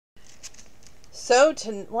So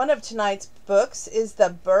one of tonight's books is The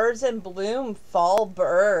Birds in Bloom Fall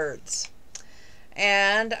Birds.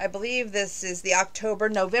 And I believe this is the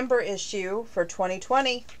October-November issue for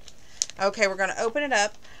 2020. Okay, we're going to open it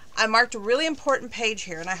up. I marked a really important page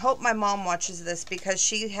here, and I hope my mom watches this because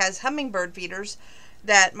she has hummingbird feeders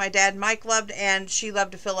that my dad Mike loved, and she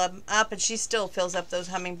loved to fill them up, and she still fills up those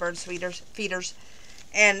hummingbird feeders.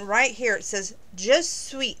 And right here it says, just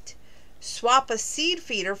sweet. Swap a seed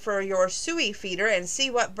feeder for your suey feeder and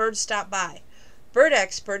see what birds stop by. Bird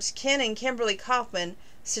experts Ken and Kimberly Kaufman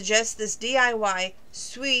suggest this DIY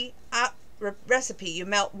suey recipe. You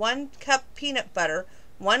melt 1 cup peanut butter,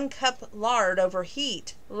 1 cup lard over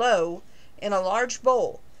heat low in a large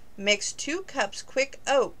bowl. Mix 2 cups quick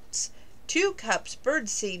oats, 2 cups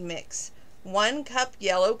birdseed mix, 1 cup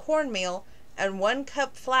yellow cornmeal, and 1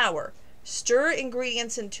 cup flour. Stir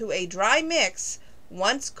ingredients into a dry mix.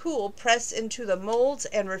 Once cool, press into the molds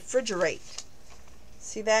and refrigerate.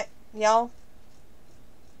 See that, y'all?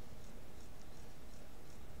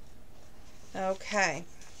 Okay.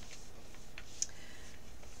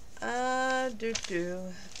 And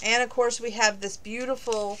of course we have this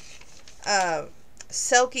beautiful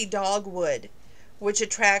silky dogwood, which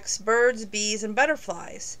attracts birds, bees, and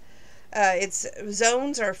butterflies. Its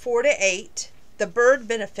zones are 4 to 8. The bird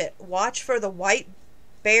benefit: watch for the white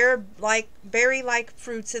berry-like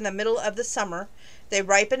fruits in the middle of the summer. They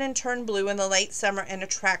ripen and turn blue in the late summer and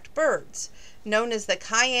attract birds. Known as the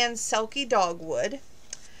Cayenne Silky Dogwood.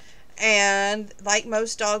 And like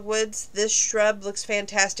most dogwoods, this shrub looks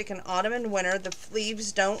fantastic in autumn and winter. The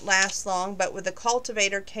leaves don't last long, but with the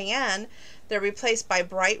cultivator Cayenne, they're replaced by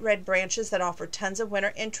bright red branches that offer tons of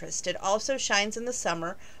winter interest. It also shines in the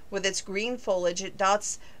summer. With its green foliage, it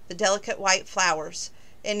dots the delicate white flowers.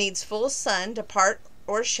 It needs full sun to part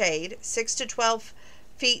or shade, 6 to 12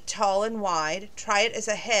 feet tall and wide. Try it as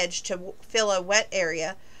a hedge to fill a wet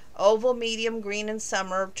area. Oval, medium green in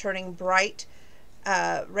summer, turning bright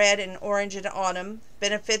red and orange in autumn.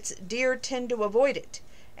 Benefits: deer tend to avoid it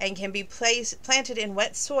and can be planted in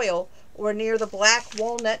wet soil or near the black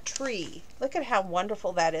walnut tree. Look at how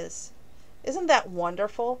wonderful that is. Isn't that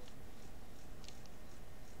wonderful?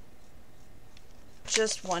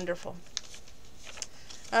 Just wonderful.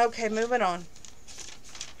 Okay, moving on.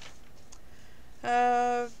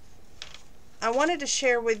 I wanted to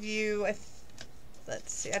share with you,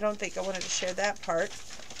 let's see, I don't think I wanted to share that part.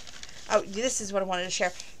 Oh, this is what I wanted to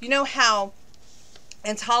share. You know how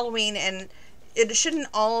it's Halloween and it shouldn't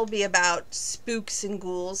all be about spooks and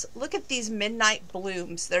ghouls. Look at these midnight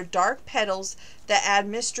blooms. They're dark petals that add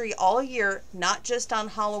mystery all year, not just on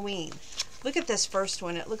Halloween. Look at this first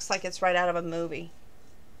one. It looks like it's right out of a movie.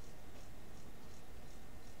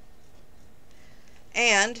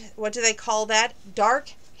 And what do they call that?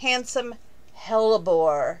 Dark, handsome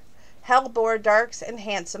hellebore. Hellebore, darks and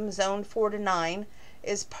handsome, zone 4 to 9,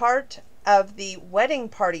 is part of the Wedding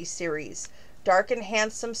Party series. Dark and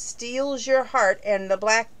handsome steals your heart, and the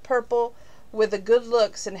black purple with the good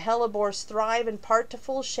looks, and hellebores thrive in part to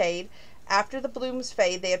full shade. After the blooms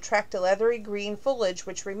fade, they attract a leathery green foliage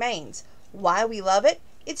which remains. Why we love it?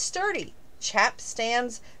 It's sturdy. Chap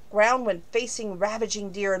stands ground when facing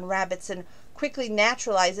ravaging deer and rabbits, and quickly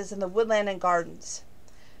naturalizes in the woodland and gardens.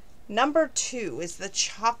 Number 2 is the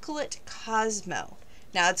chocolate Cosmo.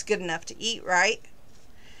 Now it's good enough to eat, right?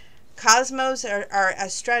 Cosmos are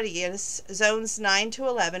astragalus, zones 9 to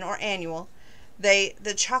 11, or annual.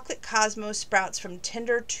 The chocolate Cosmo sprouts from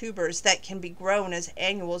tender tubers that can be grown as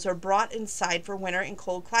annuals or brought inside for winter in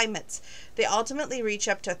cold climates. They ultimately reach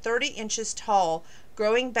up to 30 inches tall,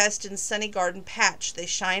 growing best in sunny garden patch. They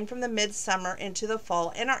shine from the midsummer into the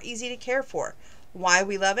fall and are easy to care for. Why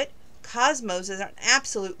we love it? Cosmos is an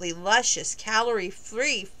absolutely luscious,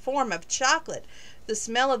 calorie-free form of chocolate. The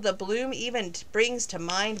smell of the bloom even brings to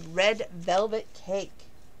mind red velvet cake.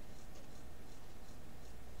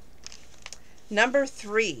 Number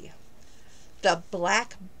 3, the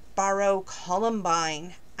black barrow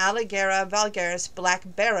columbine, Allegra vulgaris black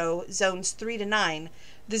barrow, zones 3 to 9.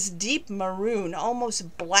 This deep maroon,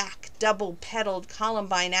 almost black, double-petaled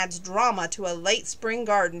columbine adds drama to a late spring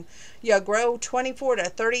garden. You grow 24 to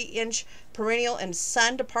 30-inch perennial in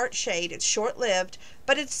sun to part shade. It's short-lived,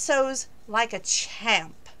 but it sows like a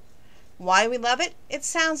champ. Why we love it? It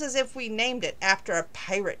sounds as if we named it after a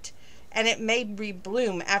pirate, and it may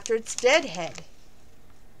rebloom after its dead head.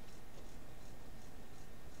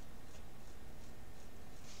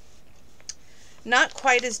 Not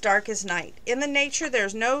quite as dark as night. In the nature,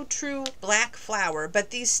 there's no true black flower, but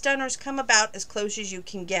these stunners come about as close as you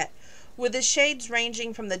can get. With the shades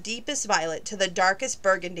ranging from the deepest violet to the darkest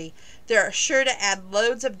burgundy, they're sure to add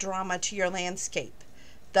loads of drama to your landscape.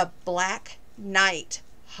 The black Night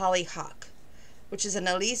hollyhock, which is an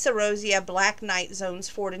Elisa rosea black knight, zones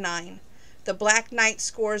 4 to 9. The black knight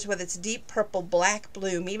scores with its deep purple black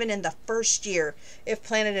bloom even in the first year if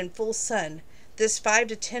planted in full sun. This 5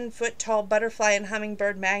 to 10 foot tall butterfly and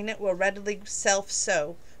hummingbird magnet will readily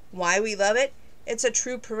self-sow. Why we love it? It's a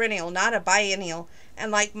true perennial, not a biennial,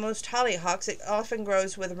 and like most hollyhocks, it often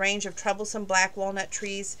grows with a range of troublesome black walnut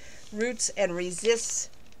trees, roots, and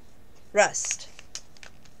resists rust.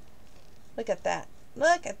 Look at that.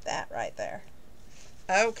 Look at that right there.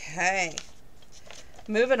 Okay.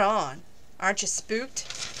 Moving on. Aren't you spooked?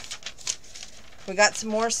 We got some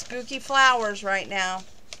more spooky flowers right now.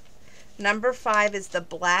 Number 5 is the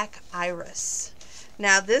black iris.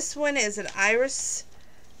 Now this one is an iris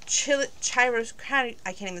chiros,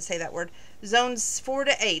 I can't even say that word, zones 4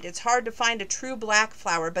 to 8. It's hard to find a true black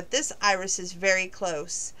flower, but this iris is very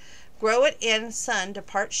close. Grow it in sun to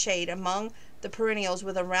part shade among the perennials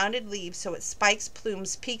with a rounded leaf so it spikes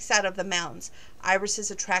plumes, peeks out of the mounds.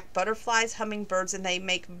 Irises attract butterflies, hummingbirds, and they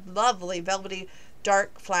make lovely velvety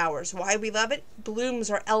dark flowers. Why we love it?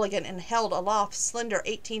 Blooms are elegant and held aloft slender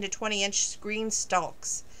 18 to 20 inch green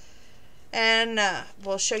stalks. And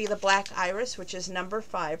we'll show you the black iris, which is number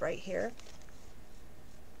 5 right here.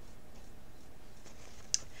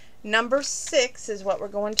 Number 6 is what we're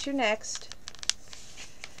going to next.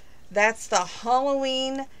 That's the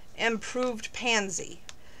Halloween improved pansy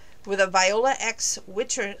with a Viola X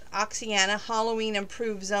Witcher Oxiana Halloween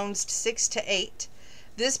improved zones 6 to 8.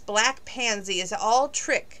 This black pansy is all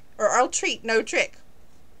treat, no trick.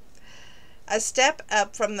 A step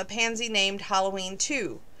up from the pansy named Halloween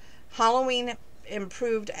 2. Halloween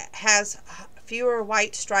improved has fewer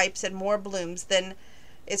white stripes and more blooms than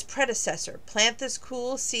its predecessor. Plant this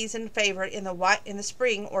cool season favorite in the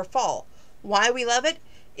spring or fall. Why we love it?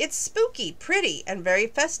 It's spooky, pretty, and very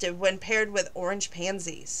festive when paired with orange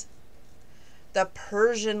pansies. The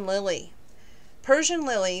Persian lily. Persian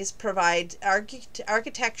lilies provide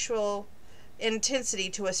architectural intensity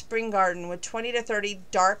to a spring garden with 20 to 30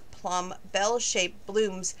 dark plum bell-shaped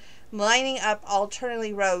blooms lining up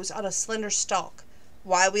alternately rows on a slender stalk.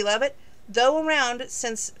 Why we love it? Though around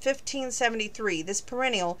since 1573, this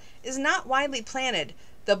perennial is not widely planted.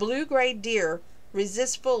 The blue-gray deer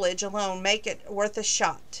resist foliage alone, make it worth a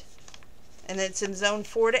shot. And it's in zone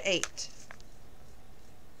 4 to 8.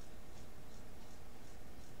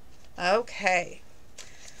 Okay.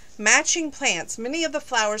 Matching plants. Many of the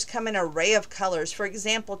flowers come in an array of colors. For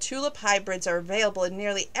example, tulip hybrids are available in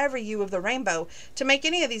nearly every hue of the rainbow. To make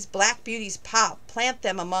any of these black beauties pop, plant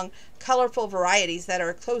them among colorful varieties that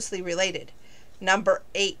are closely related. Number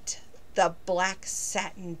 8, the black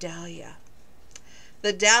satin dahlia.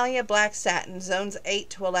 The dahlia black satin, zones 8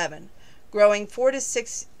 to 11, growing 4 to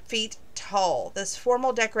 6 feet tall. This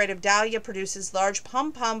formal decorative dahlia produces large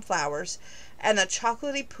pom-pom flowers, and the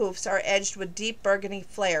chocolatey poofs are edged with deep burgundy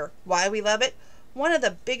flair. Why we love it? One of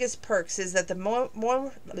the biggest perks is that the more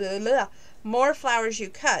flowers you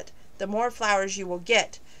cut, the more flowers you will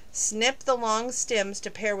get. Snip the long stems to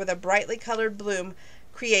pair with a brightly colored bloom,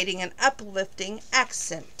 creating an uplifting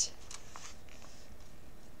accent.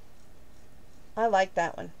 I like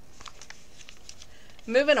that one.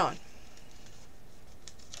 Moving on.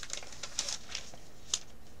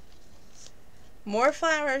 More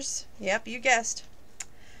flowers. Yep, you guessed.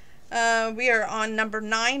 We are on number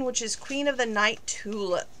 9, which is Queen of the Night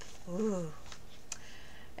tulip. Ooh.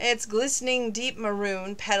 Its glistening deep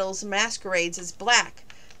maroon petals masquerades as black.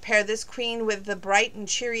 Pair this queen with the bright and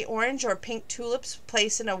cheery orange or pink tulips.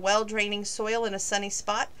 Place in a well-draining soil in a sunny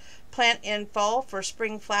spot. Plant in fall for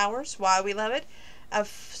spring flowers. Why we love it? A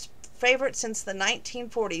favorite since the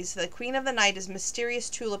 1940s, the Queen of the Night is mysterious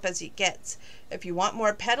tulip as it gets. If you want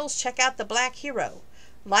more petals, check out the Black Hero.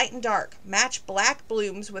 Light and dark. Match black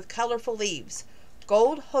blooms with colorful leaves.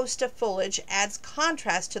 Gold host of foliage adds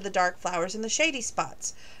contrast to the dark flowers in the shady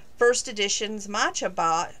spots. First edition's matcha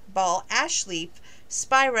ball ash leaf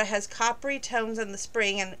spira has coppery tones in the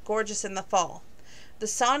spring and gorgeous in the fall. The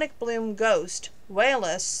sonic bloom ghost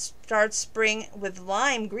Wela starts spring with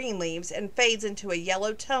lime green leaves and fades into a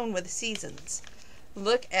yellow tone with seasons.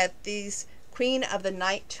 Look at these Queen of the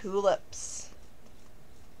Night tulips.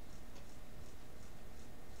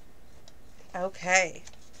 Okay.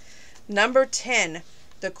 Number 10,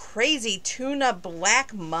 the Crazy Tuna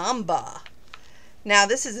Black Mamba. Now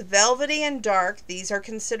this is velvety and dark. These are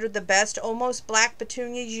considered the best almost black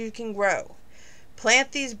petunias you can grow.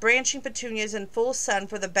 Plant these branching petunias in full sun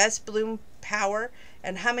for the best bloom power,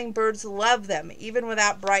 and hummingbirds love them even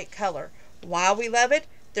without bright color. Why we love it?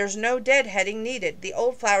 There's no deadheading needed. The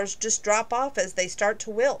old flowers just drop off as they start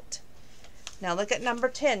to wilt. Now look at number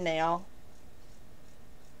 10 now.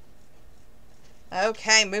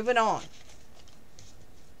 Okay, moving on.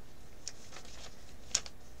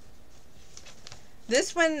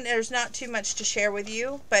 This one, there's not too much to share with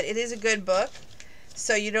you, but it is a good book,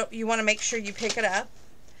 so you want to make sure you pick it up.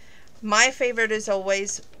 My favorite is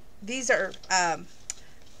always, these are,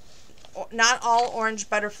 not all orange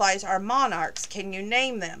butterflies are monarchs. Can you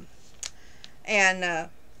name them? And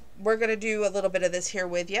we're going to do a little bit of this here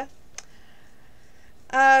with you.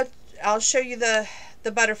 I'll show you the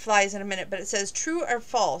butterflies in a minute, but it says, true or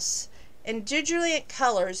false, individuate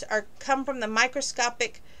colors come from the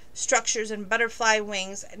microscopic structures in butterfly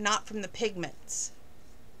wings, not from the pigments.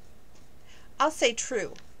 I'll say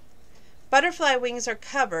true. Butterfly wings are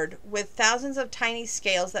covered with thousands of tiny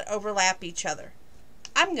scales that overlap each other.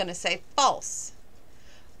 I'm going to say false.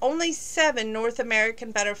 Only 7 North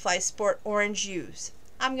American butterflies sport orange hues.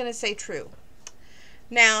 I'm going to say true.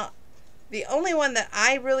 Now, the only one that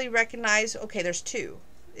I really recognize, okay, there's 2,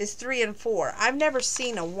 is 3 and 4. I've never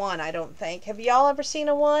seen a 1, I don't think. Have y'all ever seen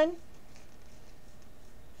a 1?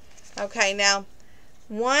 Okay, now,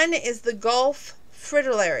 1 is the Gulf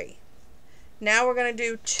fritillary. Now we're going to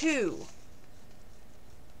do 2.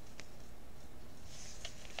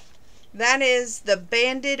 That is the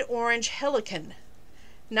banded orange helicon.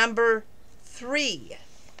 Number 3.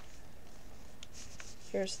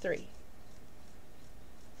 Here's 3.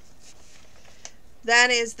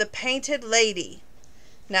 That is the painted lady.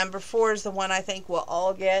 Number 4 is the one I think we'll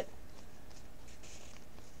all get.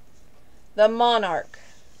 The monarch.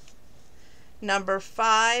 Number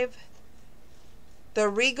 5, the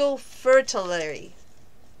regal fritillary.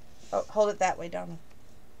 Oh, hold it that way, Donna.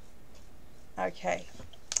 Okay.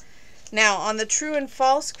 Now, on the true and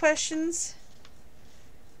false questions,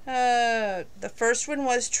 the first one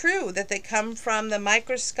was true, that they come from the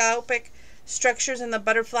microscopic structures in the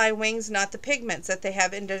butterfly wings, not the pigments that they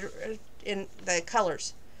have in the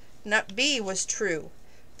colors. B was true.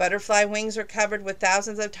 Butterfly wings are covered with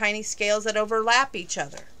thousands of tiny scales that overlap each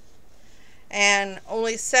other. And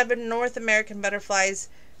only 7 North American butterflies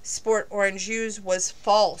sport orange hues was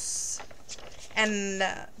false. And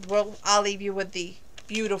I'll leave you with the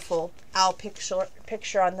beautiful owl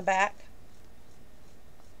picture on the back.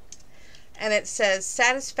 And it says,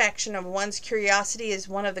 satisfaction of one's curiosity is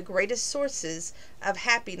one of the greatest sources of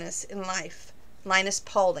happiness in life. Linus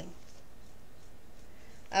Pauling.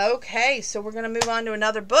 Okay, so we're going to move on to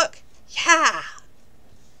another book. Yeah!